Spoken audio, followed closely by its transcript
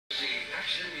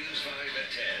Action News 5 at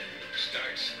 10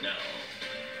 starts now.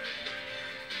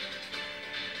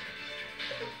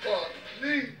 Oh,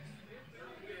 please,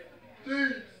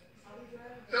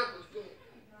 help us, Lord.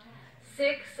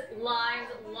 6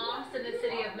 lives lost in the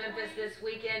city of Memphis this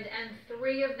weekend, and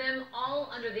 3 of them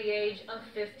all under the age of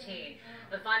 15.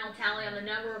 The final tally on the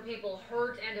number of people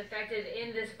hurt and affected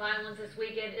in this violence this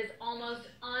weekend is almost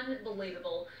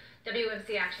unbelievable.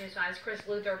 WMC Action News 5's Chris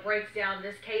Luther breaks down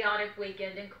this chaotic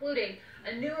weekend, including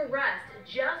a new arrest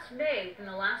just made in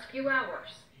the last few hours.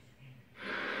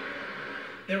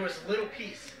 There was little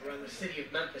peace around the city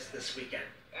of Memphis this weekend.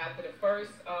 After the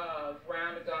first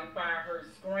round of gunfire, I heard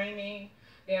screaming.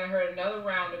 Then I heard another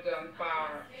round of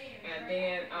gunfire, and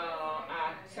then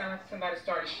somebody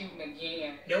started shooting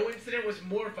again. No incident was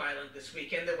more violent this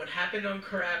weekend than what happened on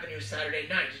Kerr Avenue Saturday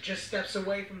night, just steps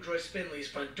away from Joyce Finley's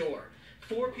front door.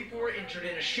 4 people were injured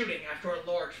in a shooting after a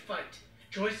large fight.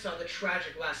 Joyce saw the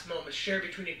tragic last moments shared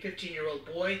between a 15-year-old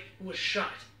boy who was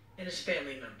shot and his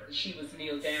family member. She was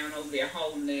kneeled down over there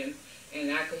holding him,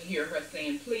 and I could hear her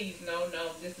saying, "Please, no,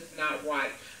 this is not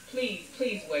right. Please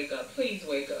wake up. Please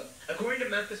wake up." According to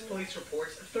Memphis police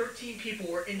reports, 13 people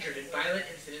were injured in violent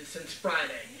incidents since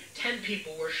Friday. 10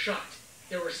 people were shot.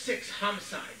 There were 6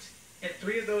 homicides, and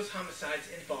 3 of those homicides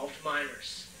involved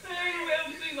minors. I ain't gonna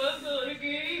ever see my son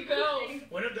again. He's gone.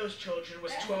 One of those children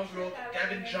was 12-year-old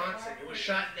Devin Johnson, who was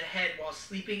shot in the head while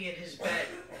sleeping in his bed,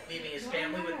 leaving his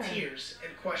family with tears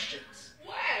and questions.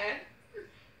 Why?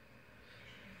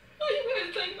 Oh,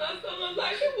 you gotta take my son's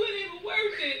life. It wasn't even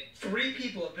worth it. 3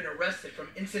 people have been arrested from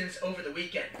incidents over the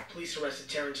weekend. Police arrested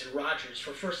Terrington Rogers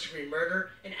for first-degree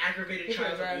murder and aggravated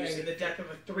child abuse in the death of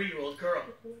a 3-year-old girl.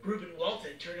 Reuben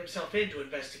Walton turned himself in to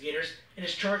investigators and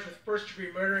is charged with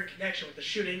first-degree murder in connection with the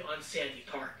shooting on Sandy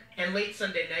Park. And late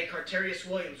Sunday night, Carterius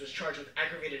Williams was charged with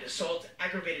aggravated assault,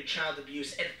 aggravated child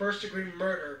abuse, and first-degree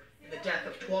murder in the death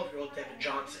of 12-year-old Devin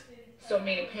Johnson. So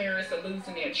many parents are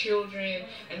losing their children,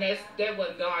 and that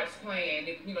wasn't God's plan.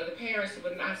 The parents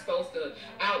were not supposed to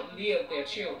outlive their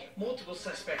children. Multiple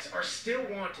suspects are still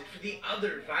wanted for the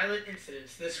other violent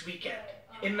incidents this weekend.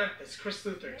 In Memphis, Chris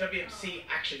Luther, WMC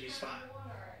Action News 5.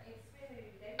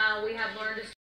 We have learned to